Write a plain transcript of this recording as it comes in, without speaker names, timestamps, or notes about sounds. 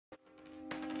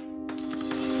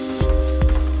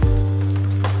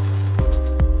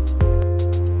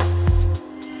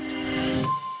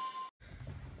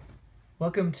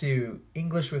Welcome to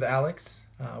English with Alex,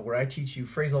 where I teach you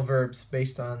phrasal verbs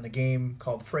based on the game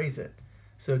called Phrase It.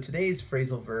 So today's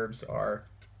phrasal verbs are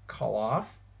call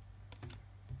off,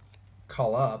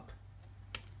 call up,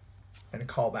 and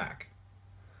call back.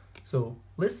 So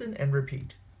listen and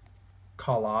repeat.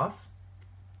 Call off,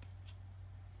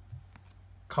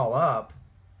 call up,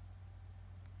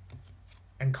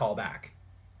 and call back.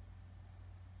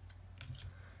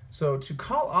 So to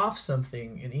call off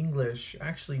something in English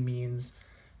actually means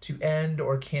to end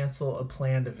or cancel a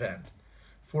planned event.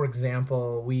 For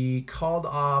example, we called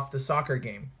off the soccer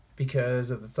game because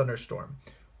of the thunderstorm,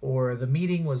 or the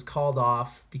meeting was called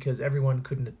off because everyone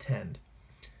couldn't attend.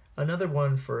 Another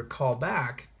one for call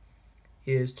back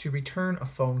is to return a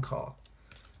phone call.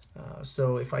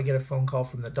 So if I get a phone call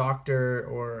from the doctor,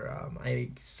 or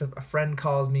a friend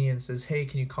calls me and says, "Hey,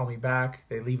 can you call me back?"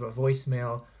 They leave a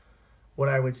voicemail. What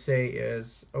I would say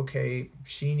is, okay,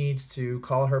 she needs to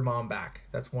call her mom back.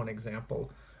 That's one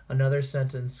example. Another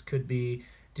sentence could be,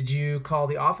 did you call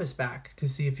the office back to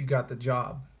see if you got the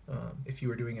job, if you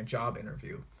were doing a job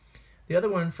interview? The other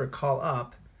one for call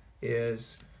up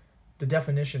is, the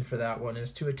definition for that one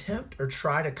is to attempt or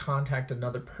try to contact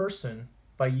another person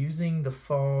by using the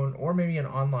phone or maybe an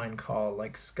online call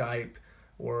like Skype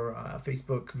or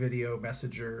Facebook video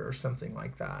messenger or something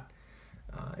like that.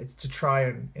 It's to try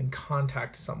and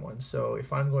contact someone. So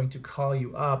if I'm going to call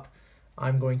you up,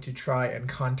 I'm going to try and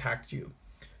contact you.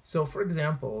 So for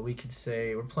example, we could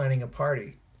say we're planning a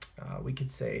party. We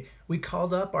could say, we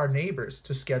called up our neighbors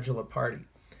to schedule a party.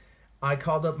 I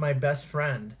called up my best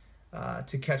friend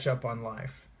to catch up on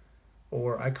life.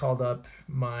 Or I called up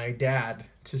my dad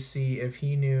to see if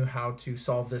he knew how to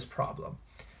solve this problem.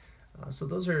 So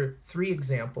those are three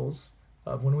examples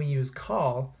of when we use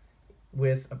call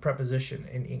with a preposition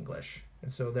in English.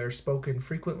 And so they're spoken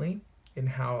frequently in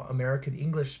how American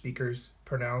English speakers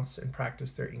pronounce and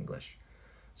practice their English.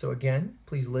 So again,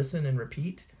 please listen and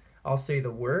repeat. I'll say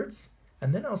the words,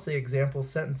 and then I'll say example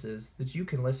sentences that you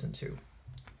can listen to.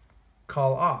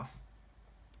 Call off.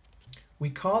 We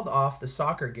called off the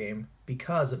soccer game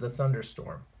because of the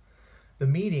thunderstorm. The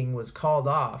meeting was called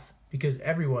off because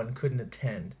everyone couldn't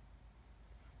attend.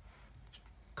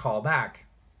 Call back.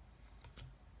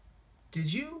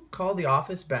 Did you call the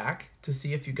office back to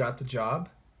see if you got the job?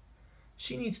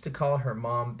 She needs to call her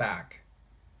mom back.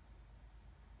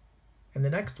 And the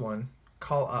next one,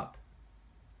 call up.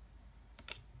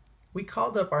 We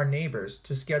called up our neighbors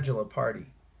to schedule a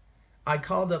party. I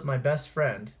called up my best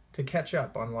friend to catch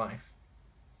up on life.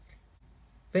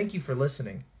 Thank you for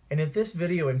listening. And if this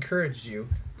video encouraged you,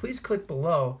 please click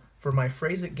below for my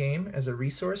Phrase It game as a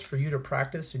resource for you to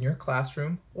practice in your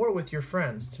classroom or with your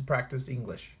friends to practice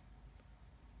English.